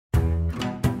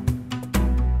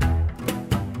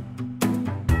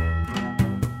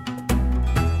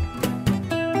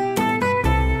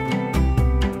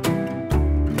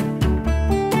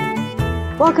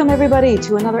Welcome, everybody,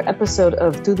 to another episode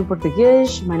of Tudo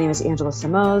Português. My name is Angela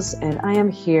Samos, and I am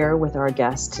here with our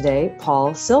guest today,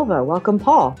 Paul Silva. Welcome,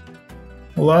 Paul.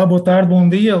 Olá, boa tarde, bom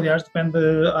dia. Aliás, depende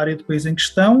da área de país em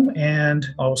questão, and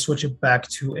I'll switch it back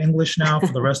to English now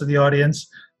for the rest of the audience.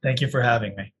 Thank you for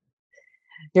having me.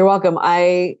 You're welcome.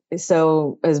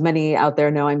 So as many out there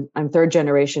know, I'm third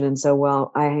generation, and so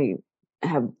while I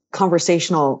have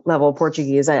conversational level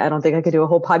Portuguese, I don't think I could do a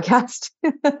whole podcast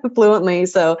fluently.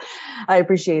 So I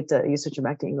appreciate you switching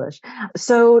back to English.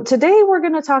 So today we're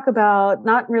going to talk about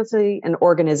not really an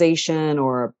organization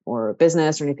or a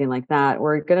business or anything like that.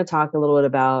 We're going to talk a little bit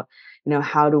about,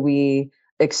 how do we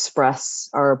express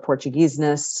our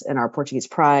Portugueseness and our Portuguese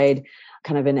pride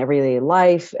kind of in everyday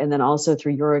life. And then also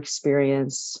through your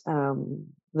experience,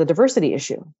 the diversity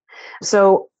issue.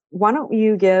 So why don't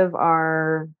you give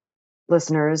our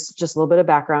listeners just a little bit of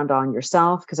background on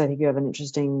yourself, because I think you have an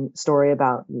interesting story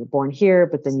about you were born here,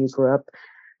 but then you grew up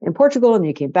in Portugal and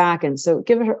you came back. And so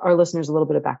give our listeners a little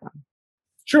bit of background.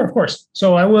 Sure, of course.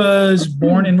 So I was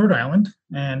born in Rhode Island,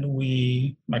 and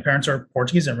my parents are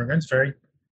Portuguese immigrants, very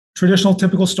traditional,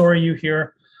 typical story you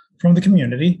hear from the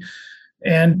community.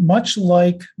 And much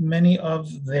like many of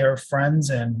their friends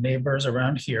and neighbors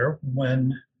around here,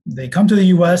 when they come to the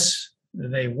US,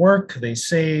 they work, they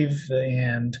save,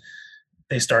 and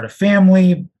they start a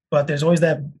family, but there's always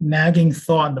that nagging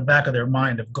thought in the back of their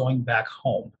mind of going back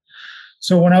home.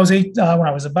 So when I was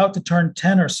about to turn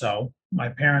 10 or so, my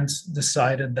parents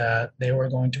decided that they were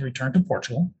going to return to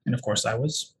Portugal. And of course, I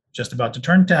was just about to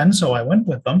turn 10, so I went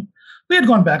with them. We had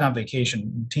gone back on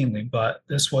vacation routinely, but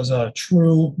this was a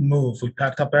true move. We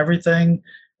packed up everything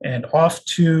and off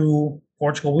to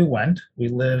Portugal we went. We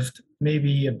lived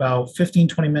maybe about 15,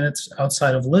 20 minutes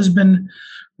outside of Lisbon,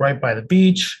 right by the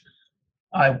beach.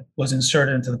 I was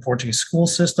inserted into the Portuguese school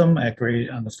system on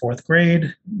the fourth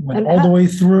grade, went all the way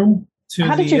through to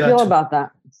How did you feel about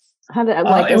that? How did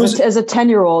as a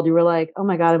 10-year-old, you were like, oh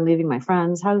my God, I'm leaving my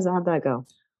friends. How'd that go?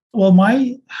 Well,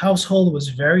 my household was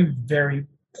very, very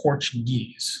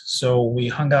Portuguese. So we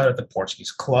hung out at the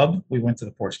Portuguese club. We went to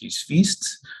the Portuguese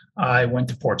feasts. I went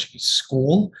to Portuguese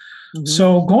school. Mm-hmm.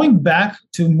 So going back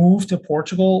to move to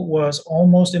Portugal was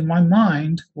almost in my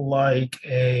mind like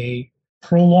a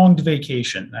prolonged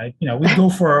vacation. We'd go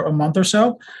for a month or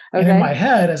so. Okay. And in my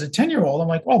head, as a 10-year-old, I'm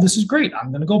like, well, this is great. I'm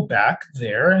going to go back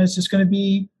there and it's just going to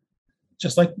be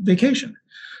just like vacation.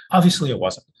 Obviously, it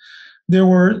wasn't. There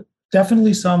were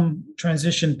definitely some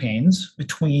transition pains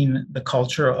between the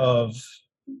culture of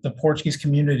the Portuguese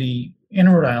community in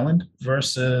Rhode Island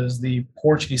versus the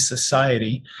Portuguese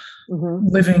society,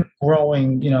 living,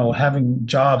 growing, having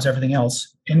jobs, everything else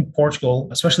in Portugal,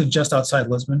 especially just outside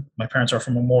Lisbon. My parents are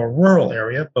from a more rural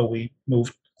area, but we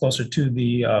moved closer to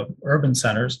the urban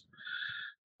centers.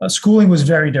 Schooling was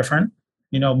very different,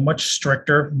 much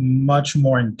stricter, much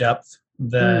more in depth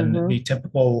than the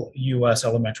typical U.S.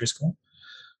 elementary school.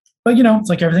 But, it's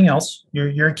like everything else.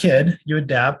 You're a kid, you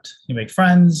adapt, you make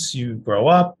friends, you grow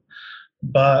up.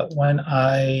 But when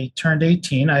I turned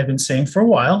 18, I had been saying for a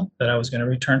while that I was going to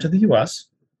return to the U.S.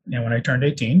 And when I turned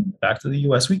 18, back to the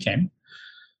U.S. we came.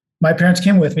 My parents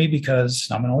came with me because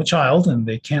I'm an only child and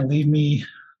they can't leave me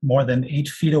more than 8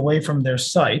 feet away from their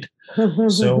site.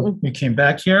 So we came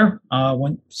back here,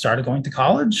 started going to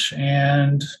college,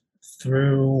 and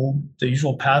through the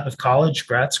usual path of college,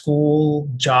 grad school,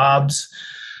 jobs,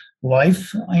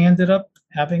 life, I ended up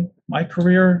having my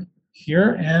career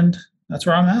here, and that's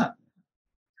where I'm at.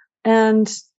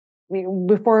 And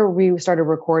before we started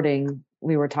recording,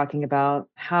 we were talking about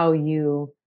how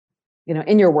you,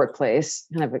 in your workplace,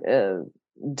 kind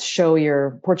of show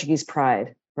your Portuguese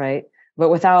pride, right?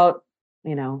 But without,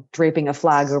 draping a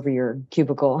flag over your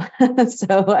cubicle.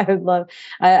 So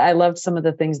I loved some of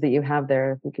the things that you have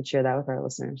there. If you could share that with our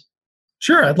listeners.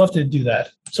 Sure, I'd love to do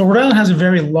that. So Rhode Island has a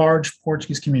very large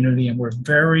Portuguese community, and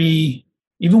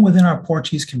even within our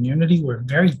Portuguese community, we're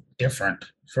very different.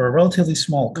 For a relatively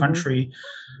small country,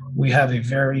 we have a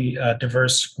very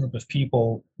diverse group of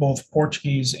people, both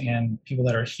Portuguese and people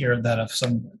that are here that have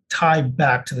some tie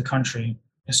back to the country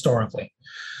historically.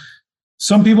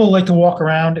 Some people like to walk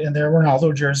around in their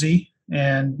Ronaldo jersey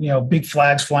and, big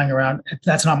flags flying around.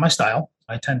 That's not my style.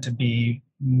 I tend to be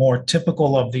more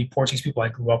typical of the Portuguese people I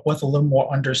grew up with, a little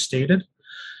more understated.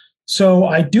 So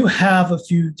I do have a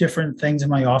few different things in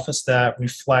my office that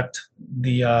reflect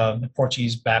the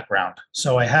Portuguese background.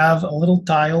 So I have a little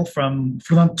tile from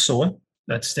Fernando Pessoa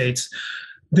that states,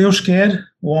 Deus quer,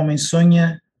 o homem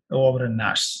sonha, a obra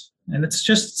nasce. And it's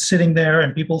just sitting there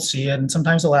and people see it. And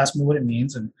sometimes they'll ask me what it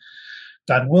means. And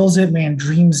God wills it, man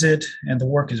dreams it, and the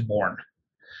work is born.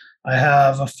 I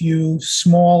have a few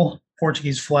small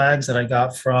Portuguese flags that I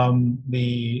got from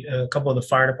a couple of the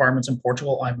fire departments in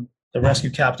Portugal. I'm the rescue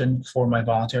captain for my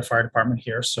volunteer fire department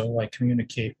here, so I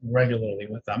communicate regularly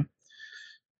with them.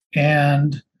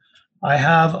 And I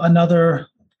have another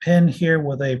pin here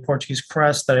with a Portuguese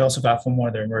crest that I also got from one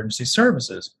of their emergency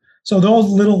services. So those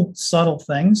little subtle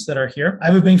things that are here.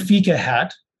 I have a Benfica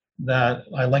hat that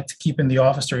I like to keep in the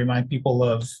office to remind people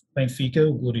of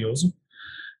Benfica, Glorioso.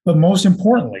 But most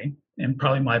importantly, and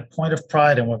probably my point of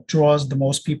pride and what draws the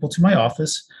most people to my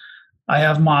office, I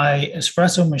have my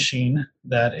espresso machine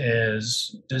that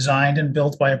is designed and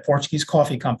built by a Portuguese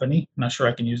coffee company. I'm not sure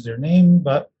I can use their name,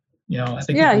 but I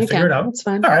think you can figure it out. It's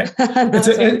fine. All right.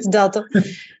 It's Delta.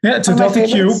 Yeah, it's a Delta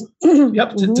Q.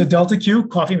 Yep, it's a Delta Q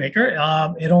coffee maker.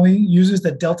 It only uses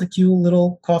the Delta Q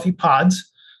little coffee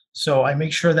pods. So I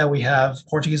make sure that we have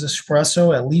Portuguese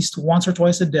espresso at least once or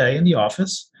twice a day in the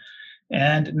office.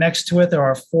 And next to it, there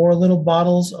are 4 little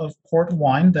bottles of port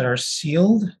wine that are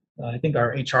sealed. I think our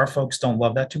HR folks don't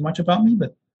love that too much about me,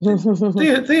 but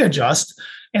they adjust.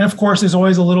 And of course, there's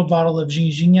always a little bottle of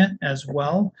ginginha as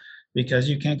well, because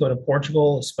you can't go to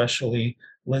Portugal, especially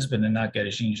Lisbon, and not get a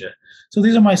ginja. So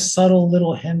these are my subtle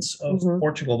little hints of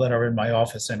Portugal that are in my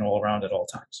office and all around at all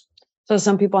times. So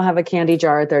some people have a candy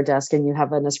jar at their desk and you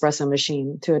have an espresso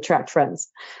machine to attract friends.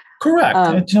 Correct.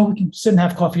 We can sit and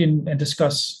have coffee and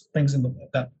discuss things in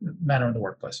that manner in the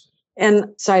workplace. And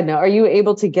side note, are you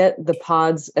able to get the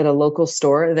pods at a local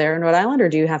store there in Rhode Island, or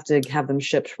do you have to have them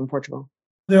shipped from Portugal?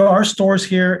 There are stores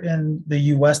here in the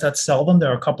U.S. that sell them.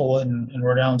 There are a couple in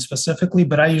Rhode Island specifically,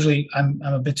 but I'm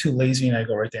a bit too lazy and I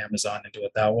go right to Amazon and do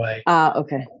it that way.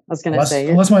 Okay. I was going to say.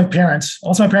 Unless my parents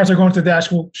are going to the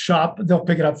actual shop, they'll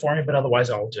pick it up for me, but otherwise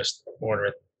I'll just order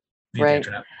it via the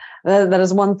internet. That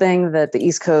is one thing that the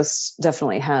East Coast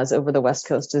definitely has over the West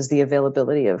Coast, is the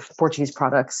availability of Portuguese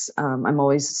products. I'm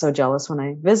always so jealous when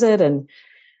I visit and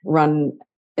run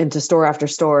into store after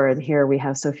store, and here we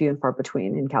have so few and far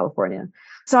between in California.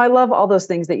 So I love all those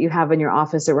things that you have in your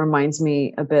office. It reminds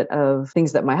me a bit of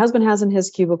things that my husband has in his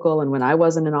cubicle, and when I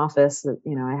was in an office,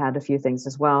 I had a few things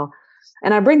as well.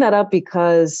 And I bring that up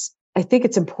because I think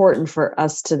it's important for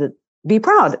us to be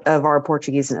proud of our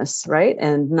Portugueseness, right?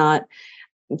 And not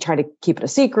try to keep it a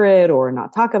secret or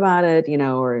not talk about it,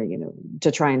 or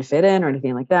to try and fit in or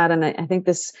anything like that. And I think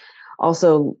this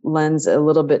also lends a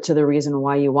little bit to the reason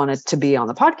why you wanted to be on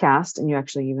the podcast, and you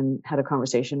actually even had a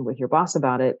conversation with your boss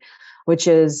about it, which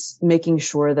is making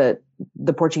sure that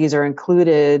the Portuguese are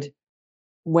included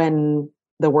when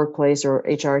the workplace or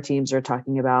HR teams are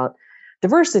talking about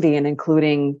diversity and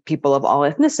including people of all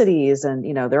ethnicities. And,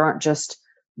 there aren't just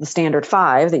the standard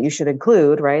 5 that you should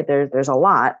include, right? There's a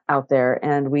lot out there,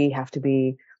 and we have to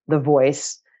be the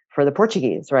voice for the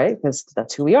Portuguese, right? Because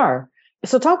that's who we are.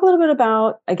 So talk a little bit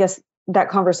about, I guess, that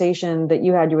conversation that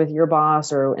you had with your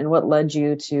boss, and what led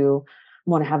you to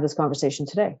want to have this conversation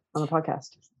today on the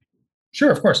podcast. Sure,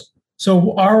 of course.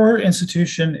 So our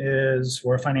institution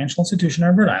we're a financial institution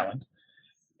in Rhode Island.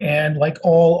 And like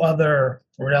all other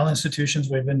Rhode Island institutions,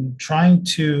 we've been trying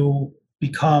to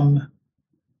become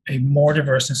a more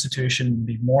diverse institution,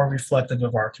 be more reflective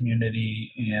of our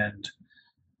community, and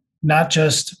not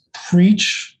just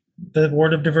preach the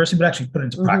word of diversity, but actually put it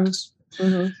into practice.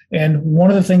 Mm-hmm. And one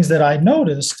of the things that I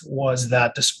noticed was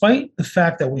that despite the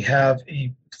fact that we have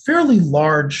a fairly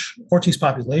large Portuguese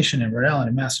population in Rhode Island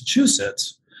and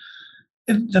Massachusetts,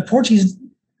 the Portuguese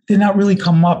did not really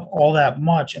come up all that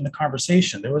much in the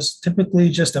conversation. There was typically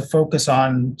just a focus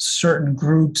on certain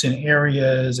groups and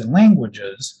areas and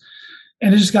languages.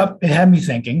 And it had me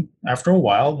thinking after a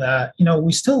while that,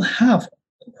 we still have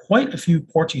quite a few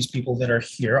Portuguese people that are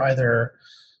here, either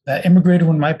that immigrated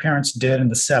when my parents did in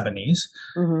the 70s.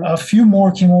 Mm-hmm. A few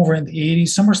more came over in the 80s.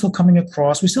 Some are still coming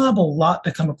across. We still have a lot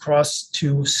to come across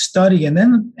to study and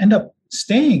then end up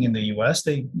staying in the U.S.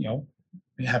 They,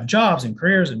 have jobs and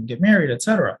careers and get married, et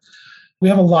cetera. We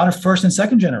have a lot of first and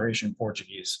second generation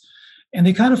Portuguese, and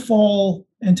they kind of fall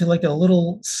into like a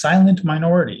little silent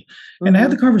minority. Mm-hmm. And I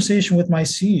had the conversation with my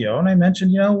CEO, and I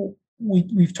mentioned,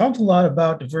 we've talked a lot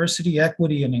about diversity,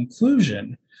 equity, and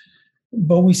inclusion,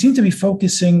 but we seem to be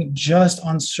focusing just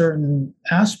on certain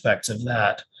aspects of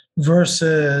that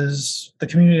versus the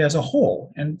community as a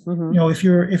whole. And if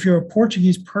you're a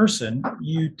Portuguese person,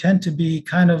 you tend to be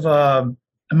kind of a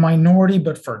minority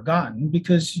but forgotten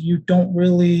because you don't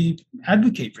really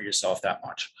advocate for yourself that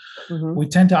much. Mm-hmm. We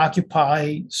tend to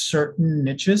occupy certain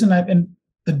niches, and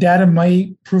the data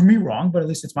might prove me wrong, but at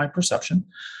least it's my perception.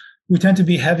 We tend to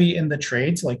be heavy in the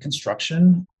trades like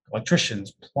construction,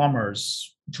 electricians,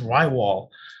 plumbers, drywall,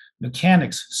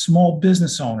 mechanics, small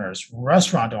business owners,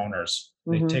 restaurant owners.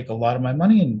 They take a lot of my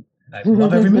money, and I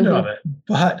love every minute of it.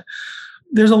 But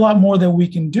there's a lot more that we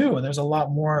can do. And there's a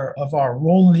lot more of our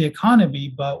role in the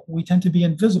economy, but we tend to be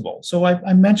invisible. So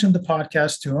I mentioned the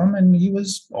podcast to him, and he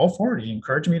was all for it. He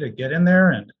encouraged me to get in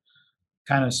there and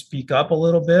kind of speak up a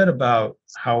little bit about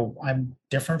how I'm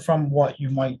different from what you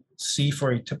might see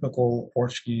for a typical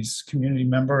Portuguese community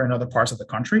member in other parts of the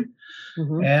country.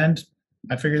 Mm-hmm. And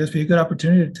I figured this would be a good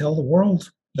opportunity to tell the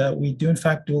world that we do, in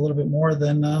fact, do a little bit more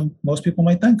than most people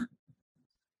might think.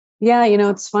 Yeah,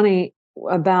 it's funny.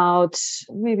 About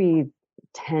maybe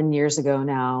 10 years ago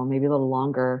now, maybe a little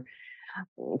longer,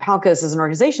 Portugues as an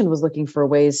organization was looking for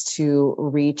ways to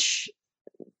reach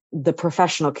the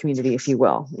professional community, if you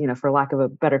will, for lack of a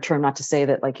better term, not to say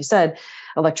that, like you said,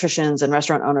 electricians and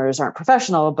restaurant owners aren't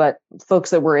professional, but folks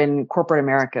that were in corporate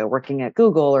America working at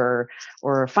Google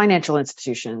or financial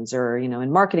institutions or,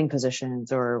 in marketing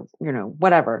positions or,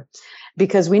 whatever,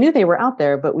 because we knew they were out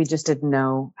there, but we just didn't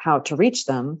know how to reach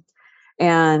them.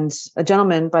 And a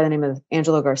gentleman by the name of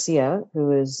Angelo Garcia,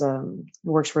 who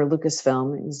works for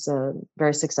Lucasfilm, is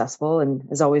very successful and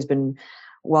has always been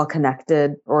well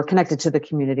connected to the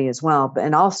community as well,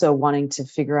 and also wanting to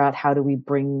figure out how do we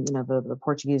bring the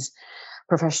Portuguese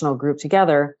professional group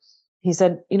together. He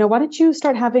said, why don't you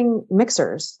start having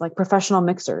mixers, like professional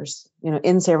mixers,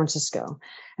 in San Francisco?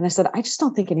 And I said, I just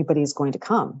don't think anybody's going to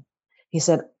come. He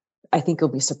said, I think you'll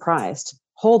be surprised.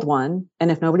 Hold one. And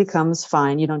if nobody comes,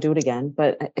 fine, you don't do it again.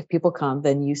 But if people come,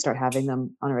 then you start having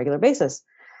them on a regular basis.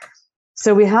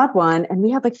 So we had one, and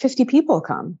we had like 50 people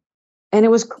come. And it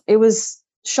was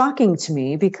shocking to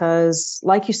me because,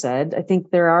 like you said, I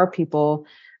think there are people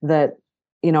that,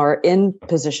 are in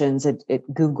positions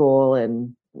at Google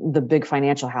and the big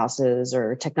financial houses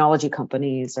or technology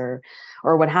companies or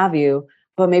what have you,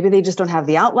 but maybe they just don't have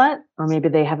the outlet, or maybe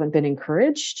they haven't been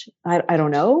encouraged. I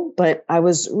don't know, but I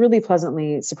was really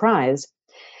pleasantly surprised.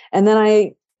 And then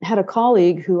I had a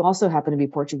colleague who also happened to be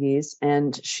Portuguese,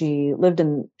 and she's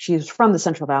from the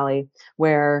Central Valley,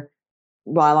 where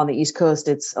while on the East Coast,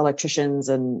 it's electricians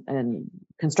and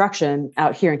construction.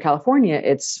 Out here in California,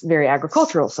 it's very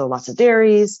agricultural. So lots of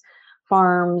dairies,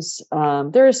 farms.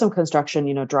 There is some construction,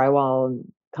 drywall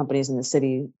companies in the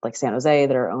city like San Jose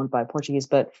that are owned by Portuguese.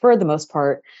 But for the most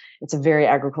part, it's a very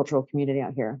agricultural community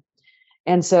out here.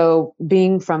 And so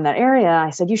being from that area, I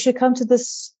said, you should come to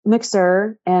this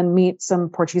mixer and meet some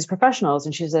Portuguese professionals.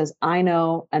 And she says, I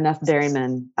know enough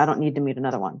dairymen. I don't need to meet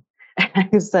another one. And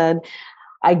I said,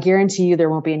 I guarantee you there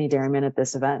won't be any dairymen at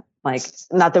this event. Like,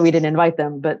 not that we didn't invite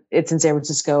them, but it's in San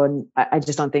Francisco. And I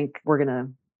just don't think we're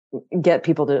going to get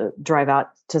people to drive out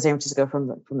to San Francisco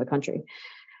from the country.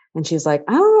 And she's like,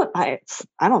 I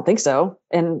don't think so.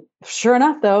 And sure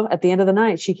enough, though, at the end of the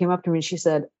night, she came up to me and she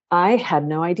said, I had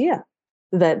no idea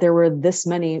that there were this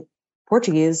many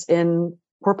Portuguese in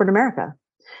corporate America.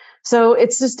 So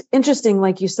it's just interesting.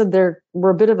 Like you said, we're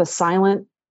a bit of a silent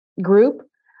group.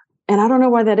 And I don't know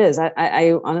why that is.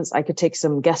 I honestly, I could take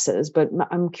some guesses, but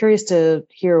I'm curious to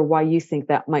hear why you think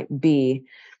that might be,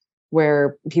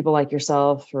 where people like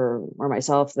yourself or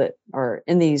myself that are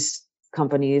in these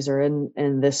companies or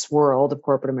in this world of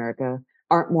corporate America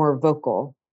aren't more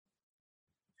vocal.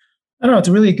 I don't know. It's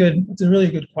a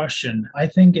really good question. I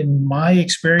think in my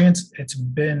experience, it's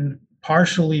been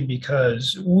partially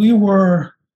because we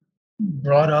were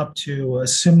brought up to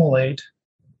assimilate,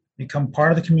 become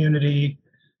part of the community,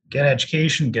 get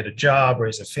education, get a job,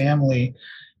 raise a family.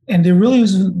 And there really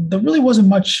wasn't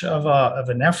much of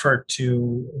an effort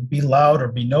to be loud or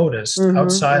be noticed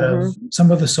outside of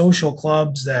some of the social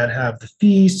clubs that have the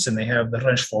feasts, and they have the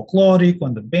Rancho Folclórico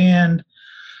and the band,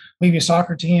 maybe a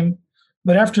soccer team.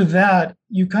 But after that,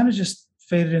 you kind of just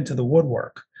faded into the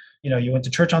woodwork. You went to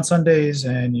church on Sundays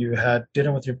and you had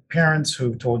dinner with your parents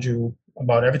who told you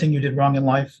about everything you did wrong in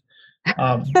life.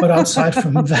 But outside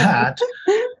from that,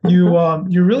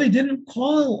 you really didn't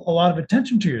call a lot of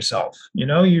attention to yourself. You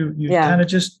kind of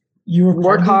just, you were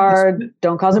work hard,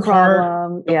 don't cause a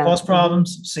problem. Don't cause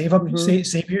problems, save up,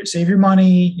 save your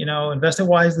money, invest it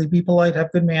wisely, be polite,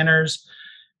 have good manners.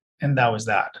 And that was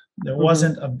that. There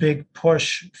wasn't a big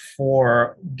push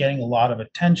for getting a lot of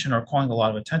attention or calling a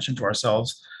lot of attention to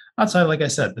ourselves outside, like I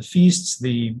said, the feasts,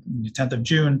 the 10th of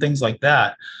June, things like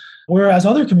that. Whereas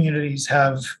other communities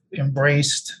have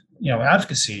embraced,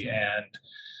 advocacy and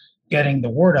getting the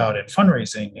word out and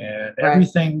fundraising and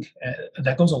everything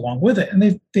that goes along with it.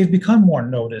 And they've become more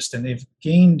noticed, and they've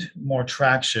gained more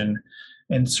traction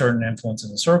in certain influences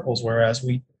and circles, whereas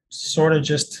we sort of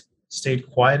just stayed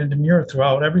quiet and demure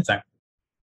throughout everything.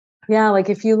 Yeah, like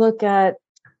if you look at,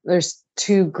 there's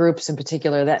two groups in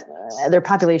particular that their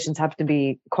populations happen to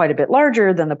be quite a bit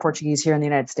larger than the Portuguese here in the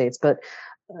United States. But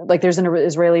like there's an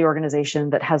Israeli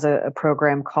organization that has a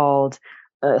program called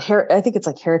I think it's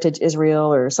like Heritage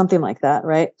Israel or something like that,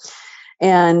 right?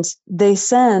 And they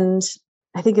send,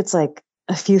 I think it's like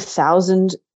a few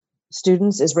thousand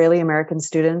students, Israeli American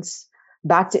students,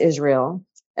 back to Israel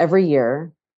every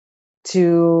year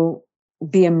to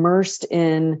be immersed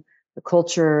in the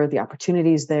culture, the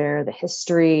opportunities there, the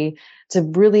history, to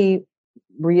really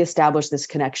reestablish this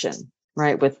connection,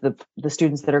 right, with the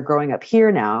students that are growing up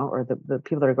here now, or the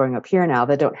people that are growing up here now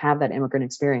that don't have that immigrant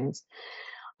experience.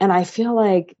 And I feel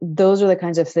like those are the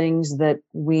kinds of things that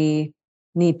we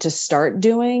need to start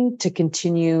doing to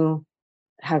continue,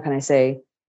 how can I say,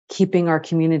 keeping our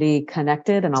community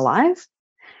connected and alive,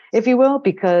 if you will,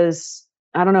 because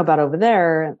I don't know about over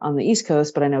there on the East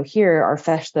Coast, but I know here our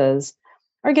festas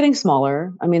are getting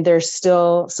smaller. I mean, there's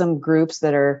still some groups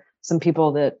that are some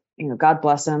people that, God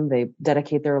bless them, they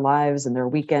dedicate their lives and their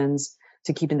weekends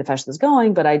to keeping the festas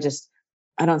going. But I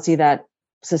don't see that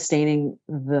sustaining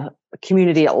the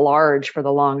community at large for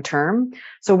the long term.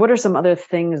 So what are some other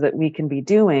things that we can be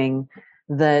doing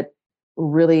that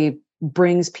really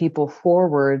brings people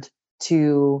forward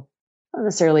to not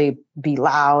necessarily be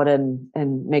loud and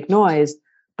make noise,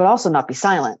 but also not be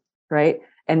silent, right?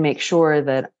 And make sure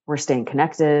that we're staying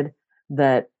connected,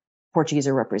 that Portuguese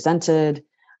are represented,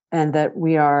 and that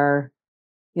we are,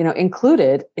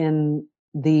 included in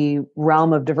the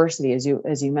realm of diversity, as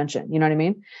you mentioned. You know what I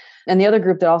mean? And the other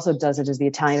group that also does it is the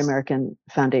Italian American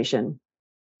Foundation.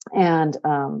 And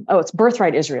it's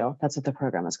Birthright Israel. That's what the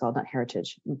program is called, not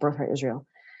Heritage, Birthright Israel.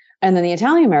 And then the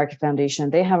Italian American Foundation,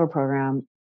 they have a program.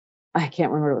 I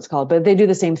can't remember what it's called, but they do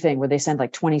the same thing where they send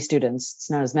like 20 students. It's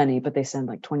not as many, but they send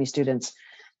like 20 students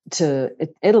to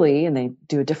Italy, and they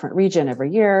do a different region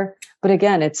every year. But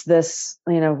again, it's this,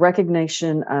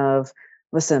 recognition of,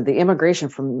 listen, the immigration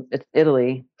from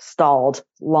Italy stalled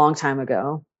a long time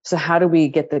ago. So how do we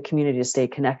get the community to stay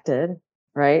connected,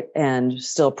 right? And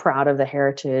still proud of the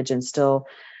heritage and still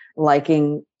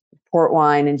liking port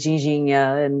wine and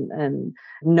giginha and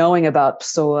knowing about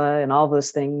psoa and all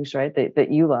those things, right,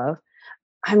 that you love.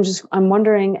 I'm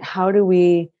wondering, how do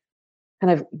we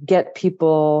kind of get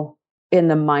people in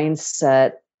the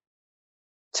mindset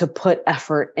to put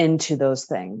effort into those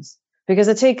things? Because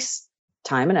it takes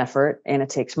time and effort, and it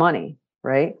takes money,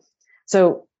 right?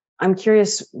 So I'm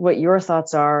curious what your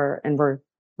thoughts are, and we're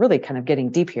really kind of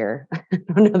getting deep here. I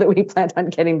don't know that we planned on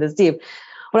getting this deep,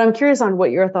 but I'm curious on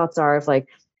what your thoughts are if like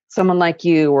someone like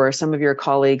you or some of your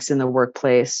colleagues in the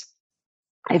workplace,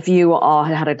 if you all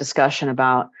had a discussion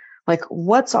about like,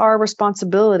 what's our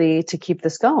responsibility to keep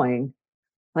this going?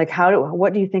 Like,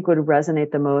 what do you think would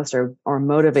resonate the most or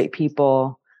motivate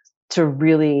people to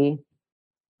really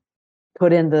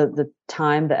put in the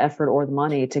time, the effort, or the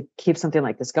money to keep something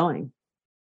like this going?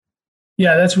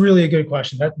 Yeah, that's really a good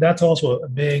question. That's also a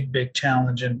big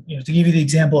challenge. And to give you the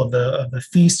example of the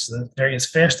feasts, the various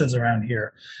festas around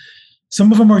here,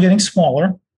 some of them are getting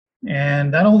smaller,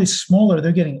 and not only smaller,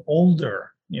 they're getting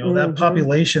older. That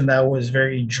population that was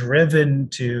very driven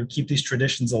to keep these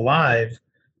traditions alive,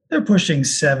 they're pushing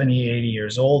 70, 80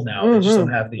 years old now. They just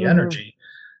don't have the energy.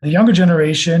 The younger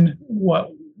generation,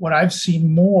 what I've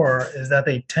seen more is that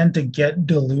they tend to get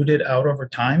diluted out over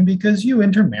time because you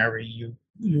intermarry, you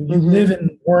live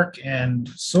and work and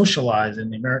socialize in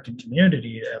the American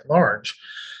community at large.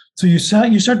 So you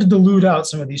start to dilute out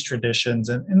some of these traditions,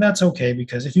 and that's okay,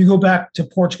 because if you go back to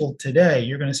Portugal today,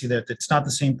 you're going to see that it's not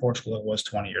the same Portugal it was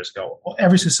 20 years ago.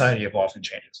 Every society evolves and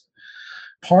changes.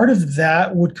 Part of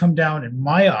that would come down, in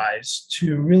my eyes,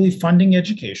 to really funding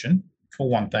education, for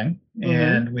one thing.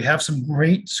 And we have some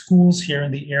great schools here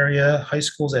in the area, high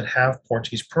schools that have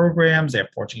Portuguese programs, they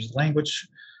have Portuguese language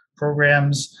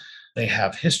programs, they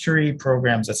have history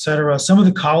programs, etc. Some of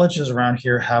the colleges around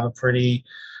here have a pretty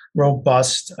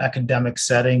robust academic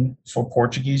setting for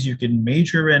Portuguese. You can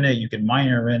major in it, you can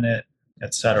minor in it,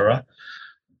 etc.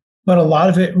 But a lot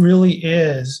of it really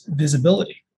is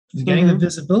visibility, getting the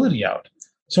visibility out.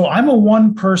 So I'm a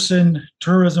one-person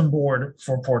tourism board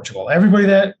for Portugal. Everybody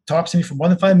that talks to me for more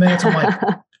than 5 minutes, I'm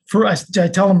like, I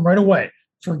tell them right away,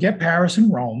 forget Paris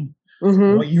and Rome.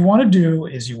 What you want to do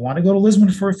is you want to go to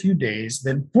Lisbon for a few days,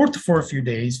 then Porto for a few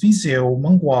days, Viseu,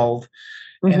 Mangualde.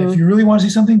 And if you really want to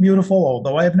see something beautiful,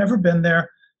 although I have never been there,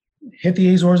 hit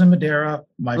the Azores and Madeira.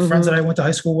 My friends that I went to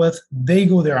high school with, they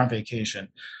go there on vacation.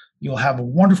 You'll have a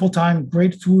wonderful time,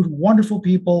 great food, wonderful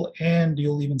people, and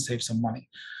you'll even save some money.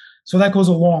 So that goes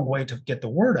a long way to get the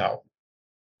word out.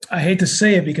 I hate to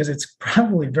say it because it's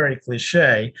probably very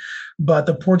cliche, but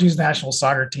the Portuguese national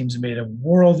soccer teams made a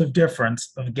world of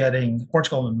difference of getting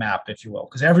Portugal on the map, if you will,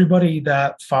 because everybody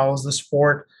that follows the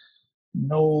sport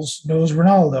knows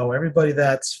Ronaldo. Everybody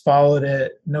that's followed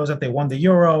it knows that they won the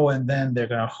Euro and then they're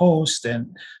going to host.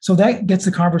 And so that gets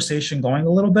the conversation going a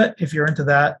little bit if you're into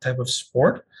that type of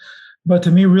sport. But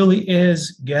to me, really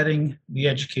is getting the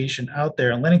education out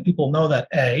there and letting people know that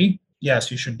yes,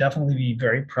 you should definitely be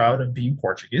very proud of being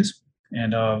Portuguese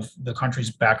and of the country's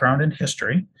background and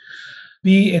history.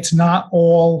 B, it's not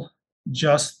all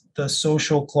just the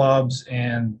social clubs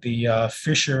and the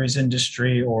fisheries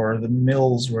industry or the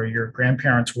mills where your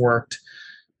grandparents worked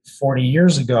 40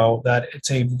 years ago, that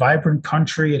it's a vibrant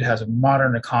country. It has a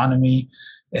modern economy.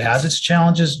 It has its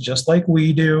challenges just like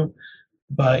we do,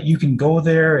 but you can go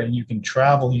there and you can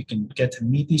travel. You can get to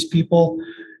meet these people.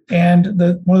 And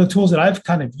one of the tools that I've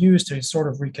kind of used to sort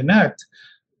of reconnect,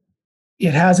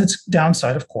 it has its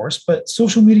downside, of course, but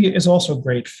social media is also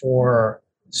great for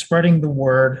spreading the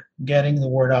word, getting the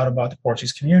word out about the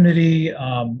Portuguese community,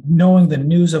 knowing the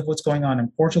news of what's going on in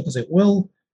Portugal, because it will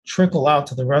trickle out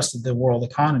to the rest of the world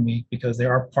economy because they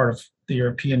are part of the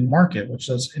European market, which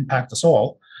does impact us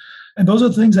all. And those are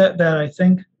the things that I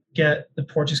think get the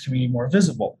Portuguese community more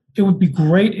visible. It would be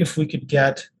great if we could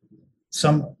get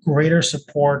some greater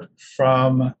support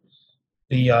from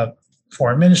the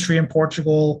foreign ministry in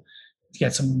Portugal,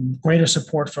 get some greater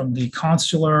support from the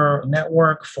consular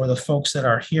network for the folks that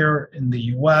are here in the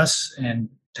US, and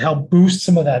to help boost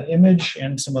some of that image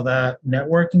and some of that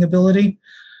networking ability.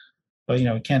 But,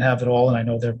 we can't have it all. And I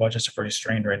know their budgets are pretty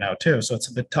strained right now too. So it's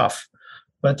a bit tough.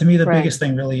 But to me, the biggest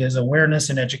thing really is awareness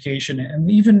and education. And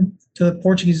even to the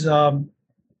Portuguese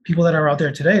people that are out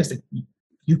there today, is that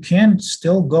you can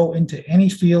still go into any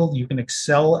field. You can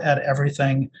excel at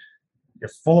everything. You're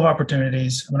full of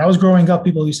opportunities. When I was growing up,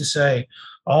 people used to say,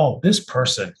 oh, this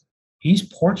person, he's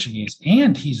Portuguese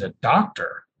and he's a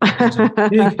doctor.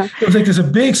 It was like there's a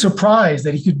big surprise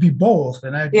that he could be both.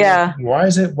 And I'd be like, why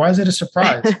is it a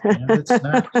surprise? It's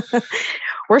not,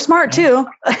 we're smart too.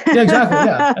 Yeah, exactly.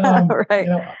 Yeah. Right.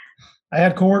 I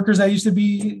had coworkers that used to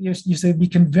be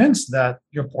convinced that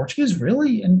you're Portuguese,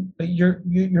 really, but you're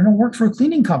going to work for a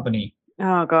cleaning company.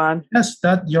 Oh God. Yes,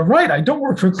 that you're right. I don't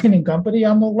work for a cleaning company.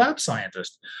 I'm a lab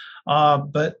scientist.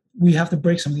 But we have to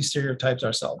break some of these stereotypes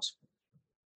ourselves.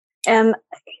 And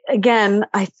again,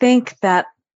 I think that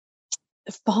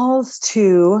falls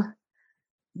to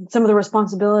some of the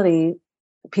responsibility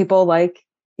people like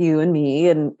you and me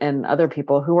and other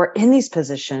people who are in these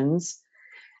positions,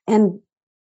 and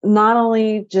not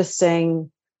only just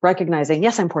recognizing,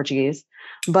 yes, I'm Portuguese,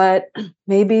 but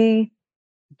maybe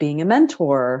being a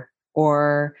mentor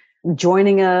or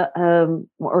joining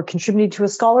or contributing to a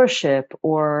scholarship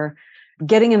or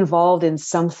getting involved in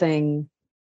something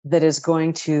that is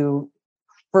going to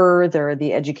further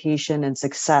the education and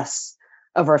success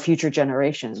of our future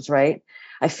generations, right?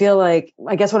 I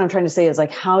guess what I'm trying to say is,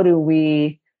 like, how do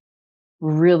we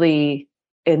really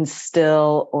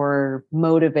instill or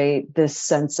motivate this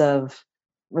sense of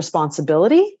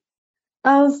responsibility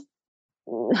of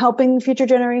helping future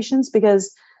generations?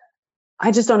 Because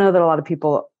I just don't know that a lot of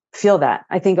people feel that.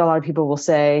 I think a lot of people will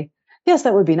say, yes,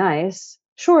 that would be nice.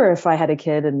 Sure, if I had a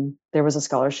kid and there was a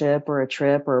scholarship or a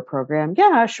trip or a program,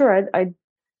 yeah, sure, I'd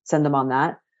send them on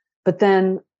that. But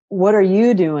then what are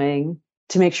you doing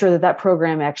to make sure that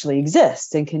program actually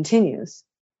exists and continues?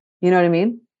 You know what I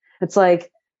mean? It's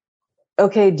like,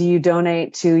 okay, do you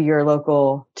donate to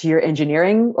your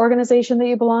engineering organization that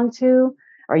you belong to?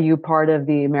 Are you part of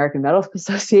the American Medical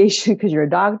Association because you're a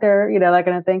doctor, that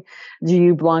kind of thing? Do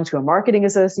you belong to a marketing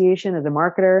association as a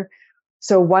marketer?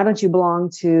 So why don't you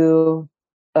belong to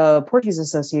a Portuguese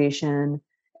association?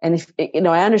 And if,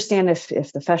 I understand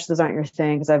if the festas aren't your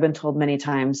thing, because I've been told many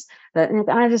times that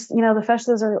the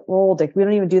festas are old. Like, we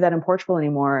don't even do that in Portugal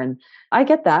anymore. And I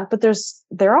get that, but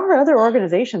there are other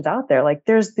organizations out there. Like,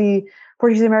 there's the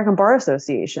Portuguese American Bar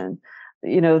Association.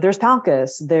 There's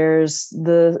PALCUS, there's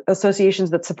the associations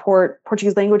that support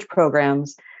Portuguese language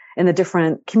programs in the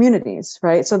different communities,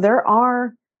 right? So there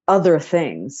are other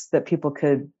things that people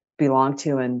could belong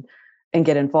to and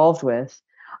get involved with.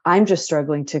 I'm just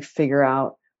struggling to figure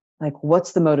out, like,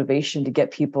 what's the motivation to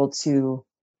get people to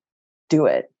do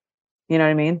it? You know what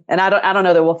I mean? And I don't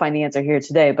know that we'll find the answer here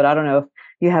today, but I don't know if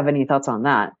you have any thoughts on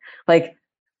that. Like,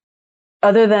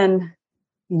 other than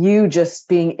you just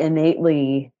being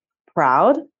innately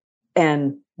proud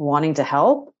and wanting to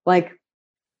help, like,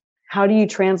 how do you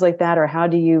translate that, or how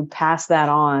do you pass that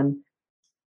on?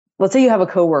 Let's say you have a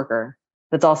coworker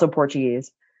that's also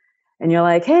Portuguese and you're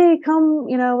like, hey, come,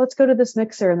 let's go to this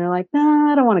mixer. And they're like,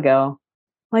 nah, I don't want to go.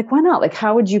 Like, why not? Like,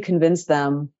 how would you convince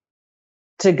them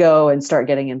to go and start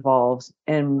getting involved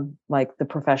in, like, the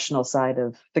professional side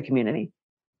of the community?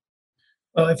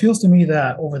 Well, it feels to me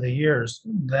that over the years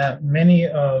that many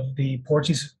of the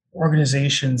Portuguese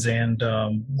organizations and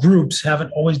groups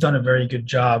haven't always done a very good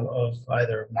job of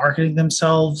either marketing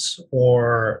themselves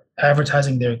or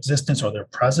advertising their existence or their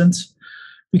presence.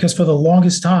 Because for the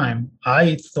longest time,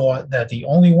 I thought that the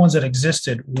only ones that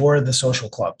existed were the social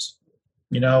clubs.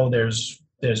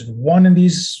 There's one in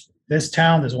this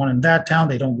town, there's one in that town.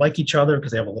 They don't like each other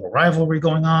because they have a little rivalry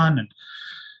going on, and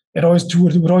it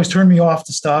would always turn me off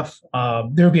to stuff.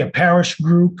 There would be a parish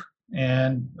group,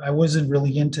 and I wasn't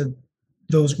really into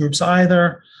those groups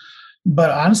either. But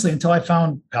honestly, until I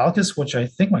found Palcus, which I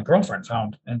think my girlfriend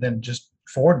found, and then just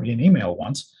forwarded me an email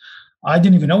once, I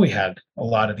didn't even know we had a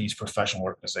lot of these professional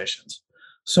organizations.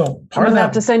 So part of that,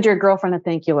 have to send your girlfriend a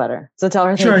thank you letter. So tell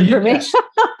her thank you for me. Yes.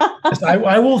 Yes,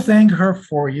 I will thank her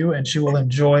for you, and she will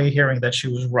enjoy hearing that she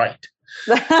was right.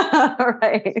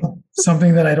 Right.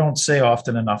 Something that I don't say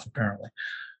often enough, apparently.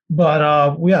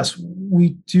 But yes, we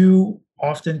do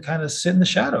often kind of sit in the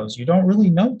shadows. You don't really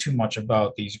know too much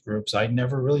about these groups. I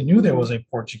never really knew there was a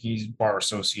Portuguese bar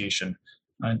association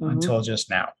until just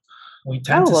now. We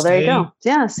tend to stay. There you go.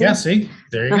 Yeah. See? Yeah. See,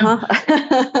 there you go.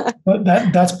 But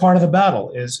that's part of the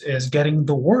battle is getting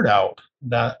the word out.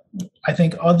 That I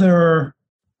think other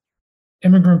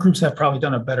immigrant groups have probably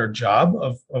done a better job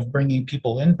of bringing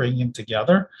people in, bringing them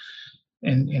together.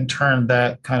 And in turn,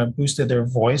 that kind of boosted their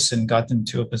voice and got them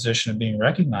to a position of being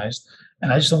recognized.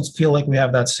 And I just don't feel like we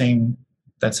have that same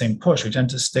push. We tend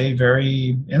to stay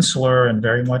very insular and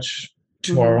very much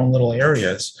to our own little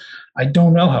areas. I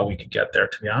don't know how we could get there,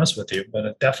 to be honest with you,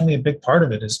 but definitely a big part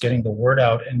of it is getting the word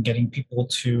out and getting people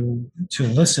to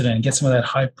listen and get some of that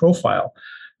high profile.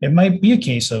 It might be a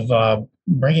case of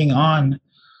bringing on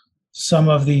some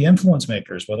of the influence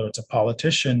makers, whether it's a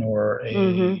politician or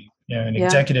an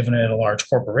executive in a large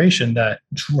corporation that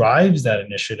drives that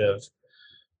initiative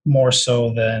more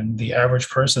so than the average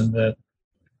person that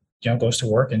goes to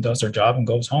work and does their job and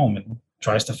goes home and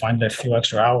tries to find a few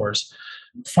extra hours.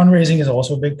 Fundraising is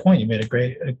also a big point. You made a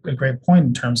great point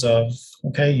in terms of,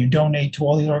 okay, you donate to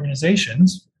all these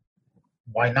organizations.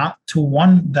 Why not to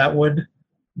one that would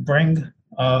bring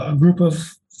a group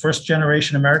of first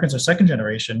generation Americans or second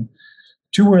generation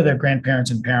to where their grandparents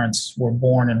and parents were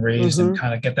born and raised and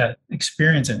kind of get that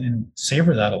experience and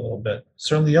savor that a little bit.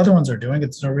 Certainly the other ones are doing it.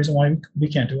 There's no reason why we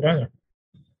can't do it either.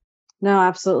 No,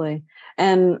 absolutely.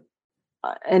 And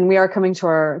we are coming to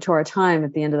our time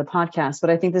at the end of the podcast, but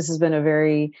I think this has been a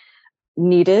very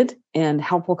needed and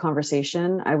helpful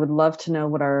conversation. I would love to know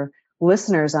what our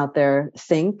listeners out there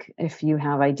think. If you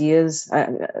have ideas, I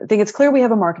think it's clear we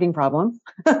have a marketing problem.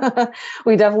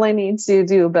 We definitely need to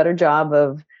do a better job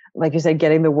of, like you said,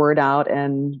 getting the word out.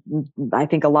 And I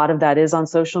think a lot of that is on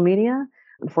social media.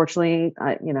 Unfortunately,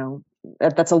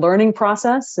 that's a learning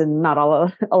process, and not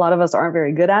a lot of us aren't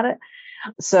very good at it.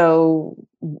 So,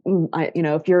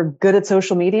 if you're good at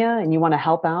social media and you want to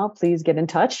help out, please get in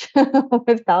touch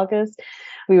with Palcus.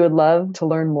 We would love to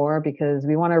learn more because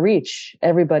we want to reach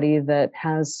everybody that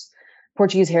has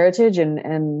Portuguese heritage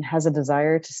and has a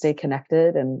desire to stay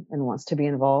connected and wants to be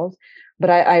involved. But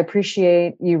I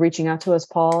appreciate you reaching out to us,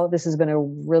 Paul. This has been a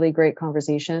really great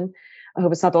conversation. I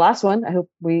hope it's not the last one. I hope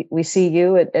we see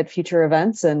you at future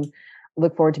events, and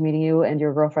look forward to meeting you and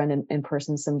your girlfriend in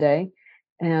person someday.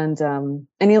 And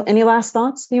any last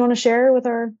thoughts you want to share with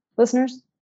our listeners?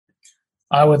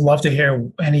 I would love to hear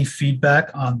any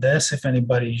feedback on this. If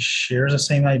anybody shares the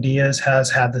same ideas, has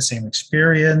had the same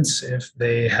experience, if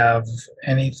they have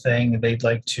anything they'd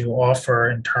like to offer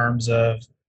in terms of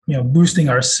boosting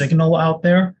our signal out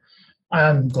there.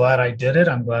 I'm glad I did it.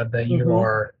 I'm glad that you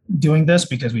are doing this,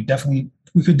 because we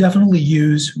could definitely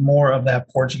use more of that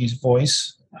Portuguese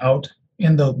voice out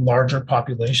in the larger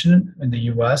population in the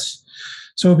U.S.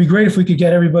 So it'd be great if we could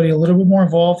get everybody a little bit more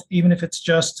involved, even if it's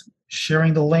just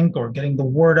sharing the link or getting the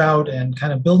word out and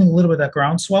kind of building a little bit of that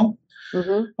groundswell.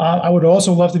 I would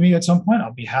also love to meet you at some point.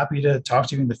 I'll be happy to talk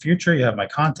to you in the future. You have my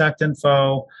contact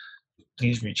info.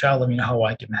 Please reach out. Let me know how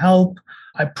I can help.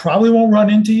 I probably won't run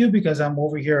into you because I'm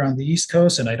over here on the East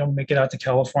Coast and I don't make it out to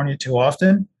California too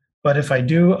often. But if I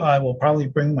do, I will probably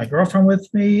bring my girlfriend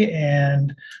with me,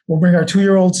 and we'll bring our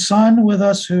 2-year-old son with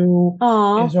us, who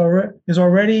is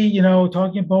already,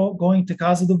 talking about going to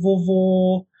Casa de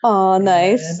Vovô. Oh,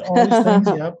 nice. And all these things.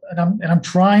 Yep. And I'm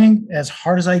trying as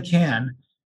hard as I can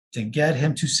to get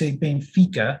him to say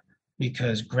Benfica,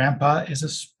 because Grandpa is a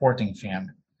Sporting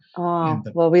fan. Oh,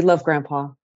 well, we love Grandpa.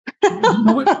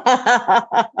 Fine.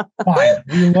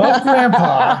 We love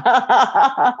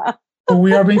Grandpa. But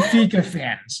we are Benfica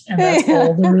fans, and that's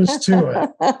all there is to it.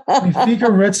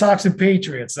 Benfica, Red Sox, and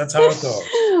Patriots. That's how it goes.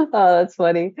 Oh, that's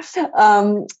funny.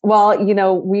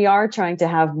 Well, we are trying to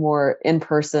have more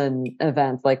in-person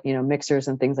events, like, mixers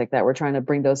and things like that. We're trying to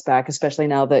bring those back, especially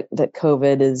now that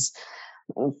COVID is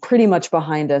pretty much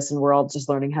behind us and we're all just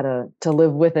learning how to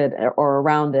live with it or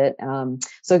around it.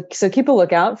 So keep a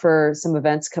lookout for some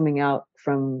events coming out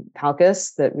from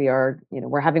Portugues that we're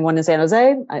having one in San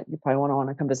Jose. You probably want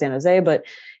to come to San Jose, but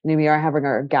we are having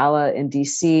our gala in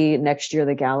DC. Next year,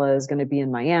 the gala is going to be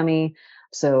in Miami.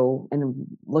 So, and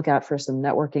look out for some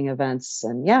networking events,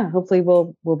 and hopefully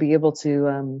we'll be able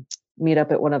to meet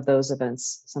up at one of those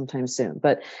events sometime soon.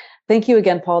 But thank you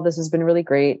again, Paul. This has been really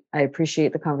great. I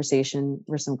appreciate the conversation.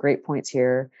 There's some great points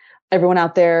here. Everyone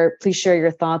out there, please share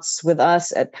your thoughts with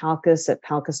us at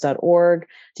portugues@portugues.org.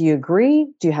 Do you agree?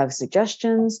 Do you have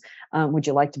suggestions? Would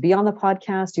you like to be on the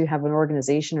podcast? Do you have an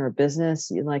organization or a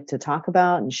business you'd like to talk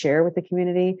about and share with the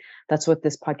community? That's what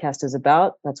this podcast is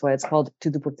about. That's why it's called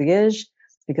Tudo Português,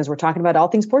 because we're talking about all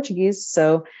things Portuguese.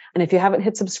 So, and if you haven't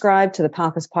hit subscribe to the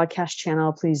Portugues podcast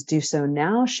channel, please do so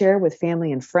now. Share with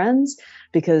family and friends,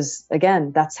 because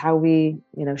again, that's how we,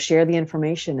 share the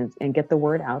information and get the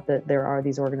word out that there are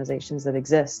these organizations that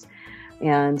exist.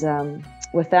 And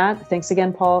with that, thanks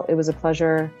again, Paul. It was a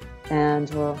pleasure, and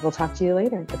we'll talk to you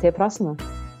later. Até a próxima.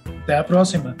 Até a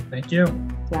próxima. Thank you.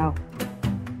 Ciao.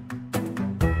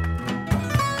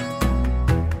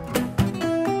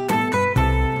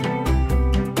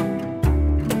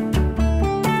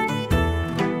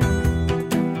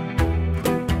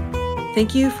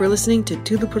 Thank you for listening to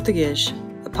Tudo Português,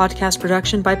 a podcast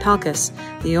production by Portugues,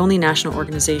 the only national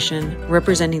organization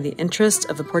representing the interests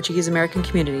of the Portuguese American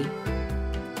community.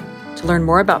 To learn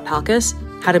more about Portugues,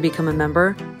 how to become a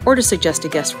member, or to suggest a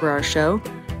guest for our show,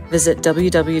 visit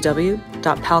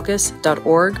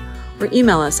www.portugues.org or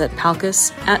email us at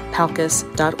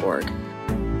portugues@portugues.org.